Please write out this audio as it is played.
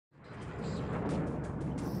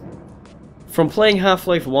From playing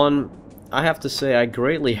Half-Life 1, I have to say I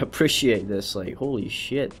greatly appreciate this. Like, holy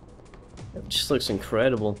shit. It just looks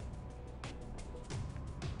incredible.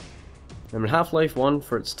 I mean, Half-Life 1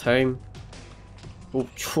 for its time, oh,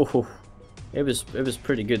 it was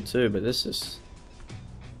pretty good too, but this is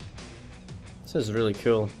really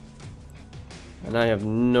cool. And I have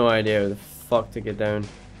no idea how the fuck to get down.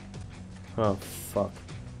 Oh fuck.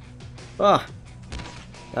 Ah!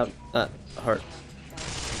 That hurt.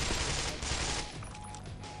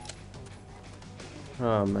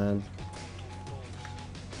 Oh man.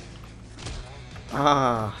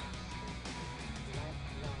 Ah!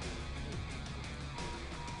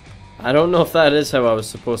 I don't know if that is how I was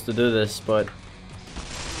supposed to do this, but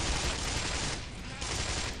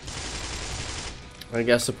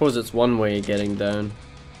I suppose it's one way of getting down.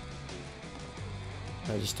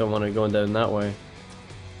 I just don't want to go down that way.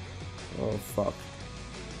 Oh fuck.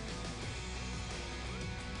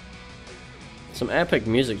 Some epic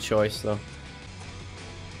music choice though.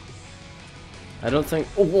 I don't think.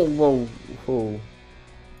 Oh, whoa, whoa, whoa.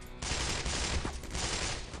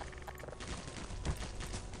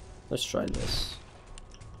 Let's try this.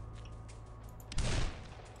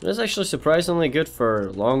 It is actually surprisingly good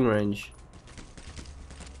for long range.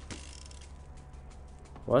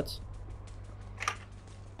 What?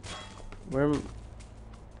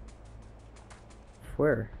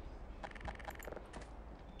 Where?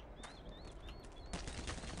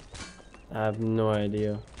 I have no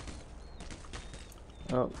idea.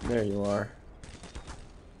 Oh, there you are.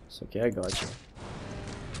 It's okay, I got you.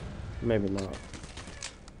 Maybe not.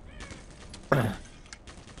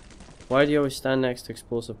 Why do you always stand next to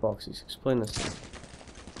explosive boxes? Explain this to me.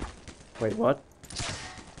 Wait, what?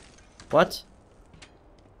 What?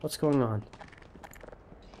 What's going on?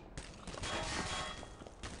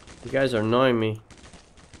 You guys are annoying me.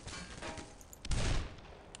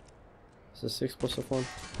 Is this the explosive one?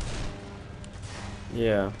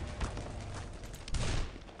 Yeah.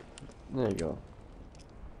 There you go.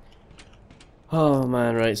 Oh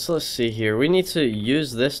man, right, so let's see here. We need to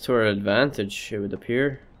use this to our advantage, it would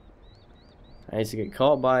appear. I need to get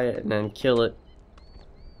caught by it and then kill it,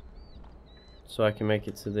 so I can make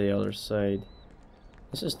it to the other side.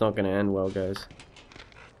 This is not going to end well, guys.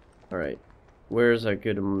 Alright, where's a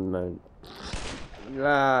good amount?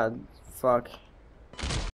 Ah, fuck.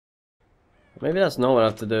 Maybe that's not what I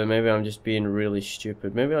have to do. Maybe I'm just being really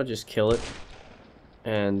stupid. Maybe I'll just kill it.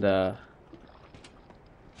 And,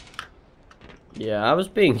 yeah, I was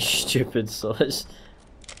being stupid, so let's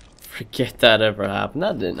forget that ever happened.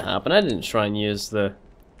 That didn't happen. I didn't try and use the...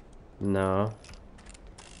 No.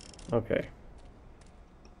 Okay.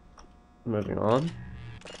 Moving on.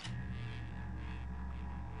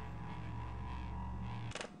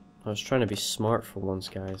 I was trying to be smart for once,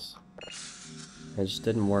 guys. It just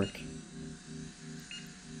didn't work.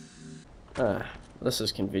 This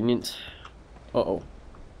is convenient. Uh-oh.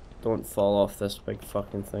 Don't fall off this big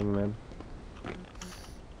fucking thing, man. It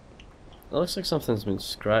looks like something's been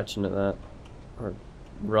scratching at that. Or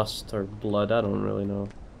rust or blood, I don't really know.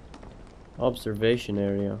 Observation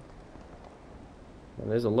area. Well,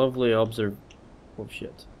 there's a lovely oh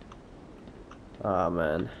shit. Ah,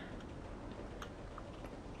 man.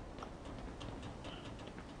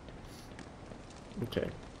 Okay.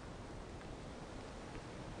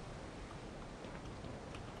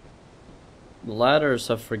 The ladders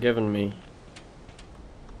have forgiven me.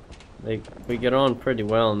 We get on pretty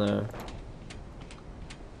well now.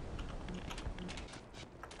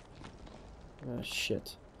 Ah,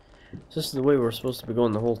 shit. This is the way we're supposed to be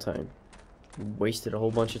going the whole time. Wasted a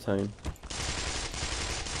whole bunch of time.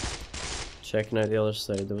 Checking out the other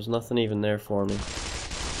side. There was nothing even there for me.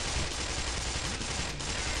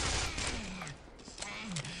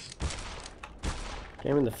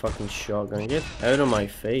 Give me the fucking shotgun. Get out of my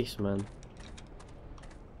face, man.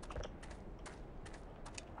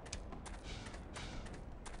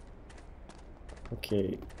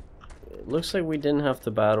 Okay. It looks like we didn't have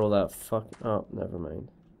to battle that fuck. Oh, never mind.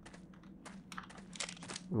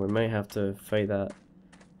 We may have to fight that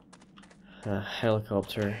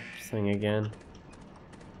helicopter thing again.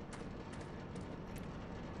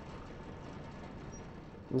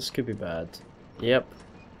 This could be bad. Yep.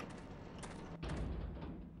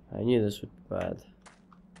 I knew this would be bad.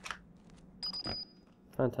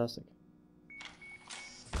 Fantastic.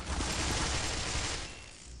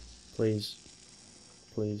 Please.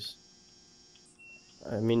 Please.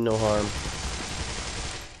 I mean no harm.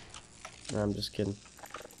 Nah, I'm just kidding.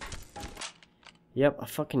 Yep, I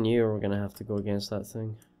fucking knew we were gonna have to go against that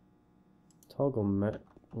thing. Toggle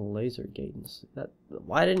laser guidance.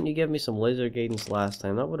 Why didn't you give me some laser guidance last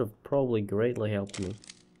time? That would have probably greatly helped me.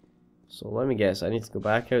 So let me guess, I need to go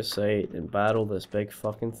back outside and battle this big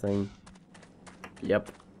fucking thing.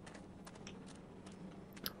 Yep.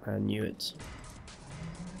 I knew it.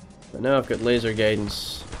 But now I've got laser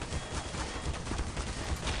guidance.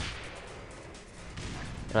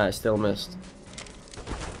 Ah, I still missed.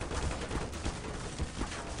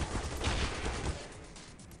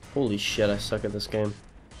 Holy shit, I suck at this game.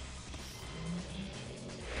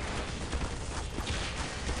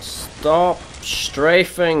 Stop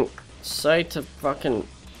strafing! Side to fucking...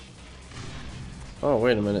 Oh,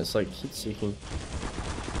 wait a minute, it's like heat seeking.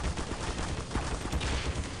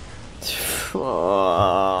 Yeah,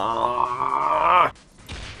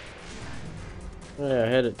 I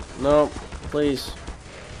hit it. No, please.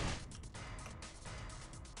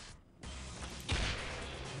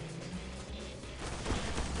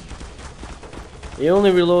 He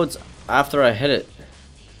only reloads after I hit it.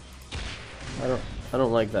 I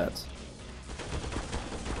don't like that.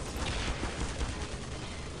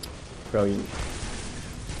 Brilliant.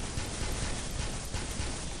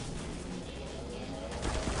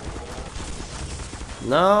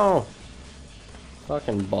 No!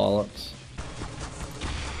 Fucking bollocks.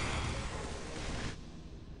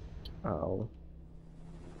 Ow.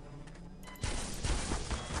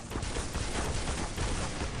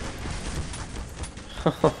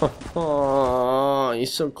 Oh,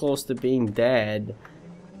 he's so close to being dead.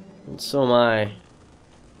 And so am I.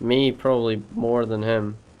 Me, probably more than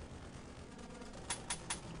him.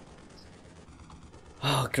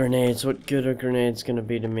 Oh, grenades. What good are grenades gonna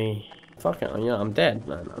be to me? Fuck it, yeah, I'm dead,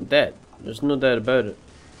 man. I'm dead. There's no doubt about it.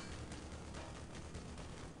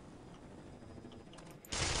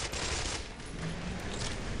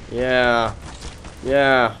 Yeah.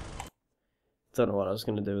 Yeah. Don't know what I was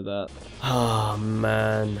gonna do with that. Oh,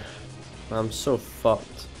 man. I'm so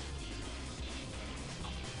fucked.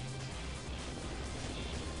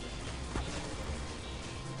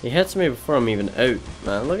 He hits me before I'm even out,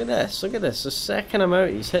 man. Look at this. Look at this. The second I'm out,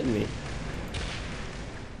 he's hitting me.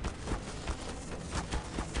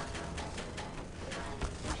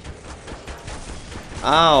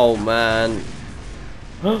 Ow, man.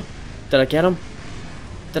 Did I get him?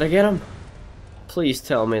 Did I get him? Please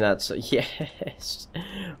tell me that's a yes.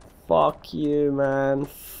 Fuck you, man.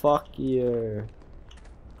 Fuck you.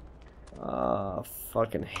 Ah,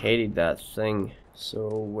 fucking hated that thing. So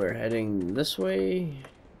we're heading this way,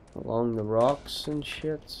 along the rocks and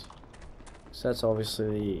shit. So that's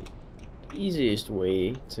obviously the easiest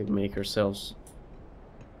way to make ourselves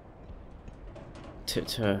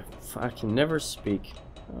I can never speak.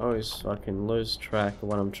 I always fucking lose track of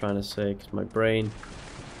what I'm trying to say because my brain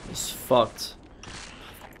is fucked.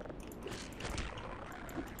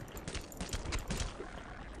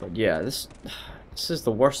 But yeah, this is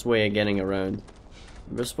the worst way of getting around.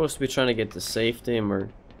 We're supposed to be trying to get to safety and we're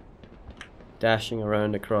dashing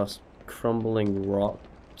around across crumbling rock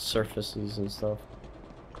surfaces and stuff.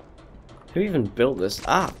 Who even built this?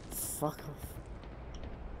 Ah, fuck off.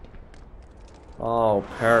 Oh,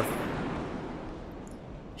 perfect.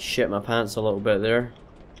 Shit my pants a little bit there.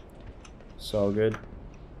 It's all good.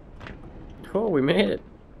 Cool, we made it.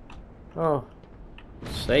 Oh,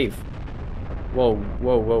 safe. Whoa,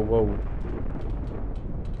 whoa, whoa, whoa.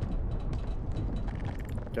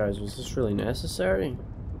 Guys, was this really necessary?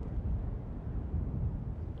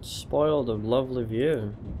 Spoiled a lovely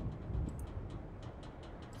view.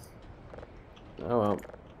 Oh well.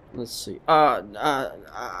 Let's see.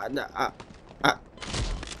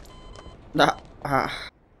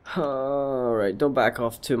 Alright, don't back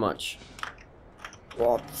off too much.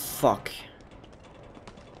 What the fuck?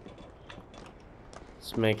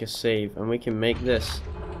 Let's make a save, and we can make this.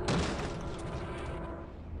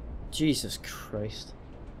 Jesus Christ.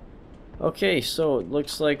 Okay, so it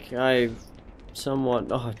looks like I've somewhat...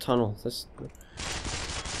 Oh, tunnel. This...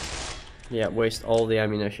 Yeah, waste all the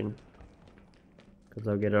ammunition. Because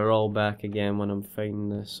I'll get it all back again when I'm fighting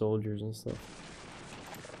the soldiers and stuff.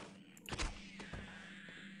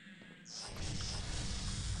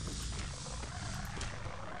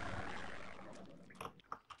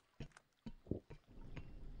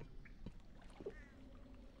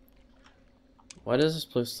 Why does this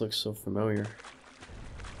place look so familiar?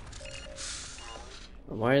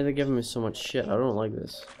 Why are they giving me so much shit? I don't like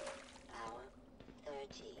this.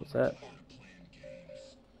 What's that?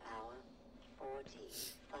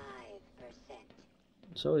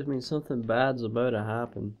 This always means something bad's about to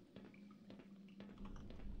happen.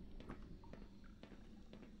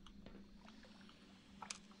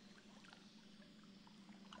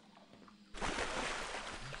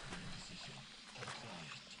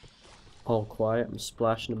 All quiet, I'm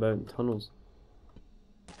splashing about in tunnels.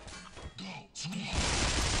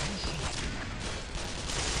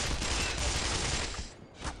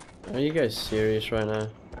 Are you guys serious right now?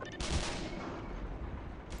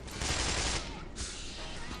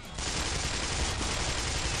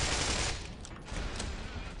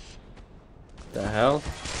 The hell?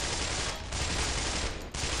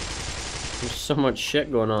 There's so much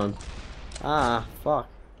shit going on. Ah, fuck.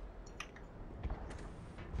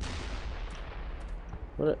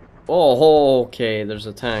 What? Oh, okay. There's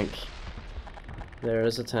a tank. There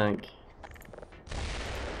is a tank.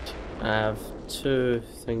 I have 2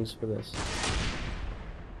 things for this.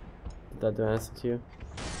 Did that do anything to you?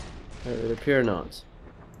 It would appear not.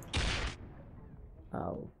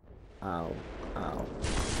 Ow. Ow. Ow.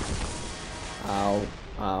 Ow.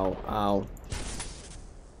 Ow. Ow.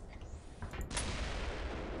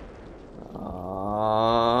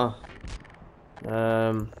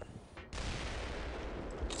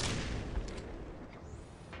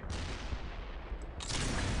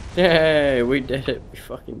 Yay, we did it. We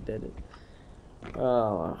fucking did it.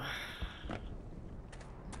 Oh. I'm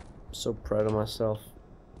so proud of myself.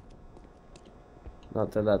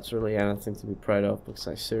 Not that that's really anything to be proud of, because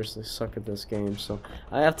I seriously suck at this game, so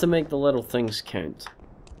I have to make the little things count.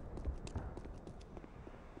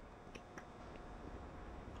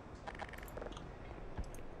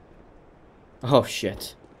 Oh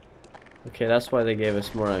shit. Okay, that's why they gave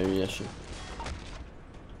us more ammunition.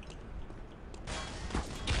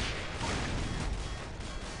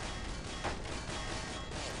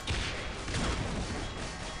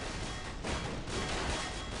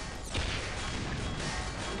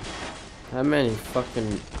 How many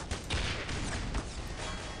fucking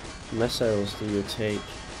missiles do you take?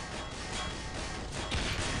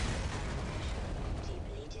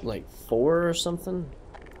 Like 4 or something?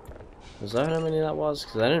 Is that how many that was?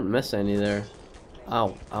 Because I didn't miss any there.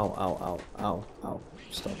 Ow, ow, ow, ow, ow, ow.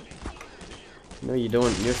 Stop. No, you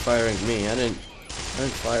don't. You're firing me. I didn't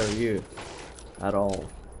fire you at all.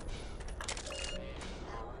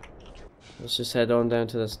 Let's just head on down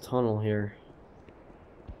to this tunnel here.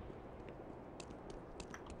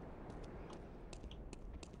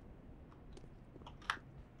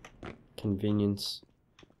 Convenience.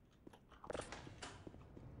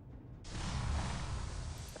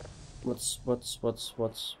 What's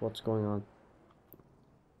going on?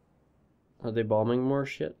 Are they bombing more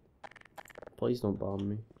shit? Please don't bomb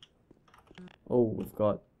me. Oh, we've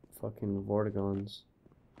got fucking Vortigons.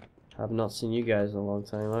 Have not seen you guys in a long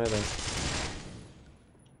time either.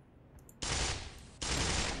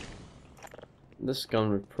 This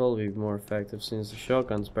gun would probably be more effective since the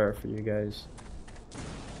shotgun's better for you guys.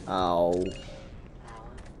 Ow.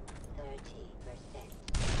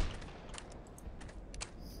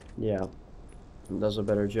 Yeah, it does a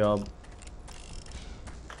better job.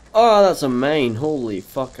 Oh, that's a mine. Holy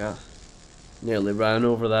fuck. I nearly ran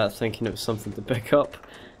over that thinking it was something to pick up.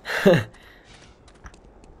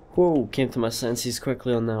 Whoa, came to my senses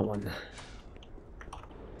quickly on that one.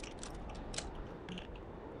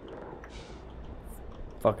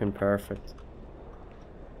 Fucking perfect.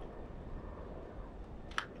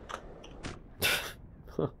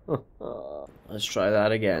 Let's try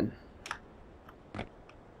that again.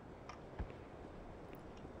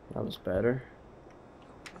 That was better.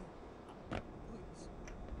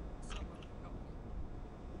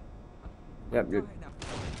 Yep, good.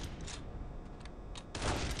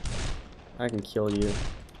 I can kill you.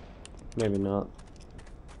 Maybe not.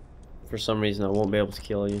 For some reason I won't be able to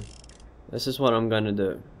kill you. This is what I'm gonna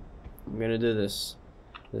do. I'm gonna do this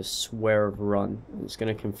swerve run. It's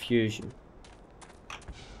gonna confuse you.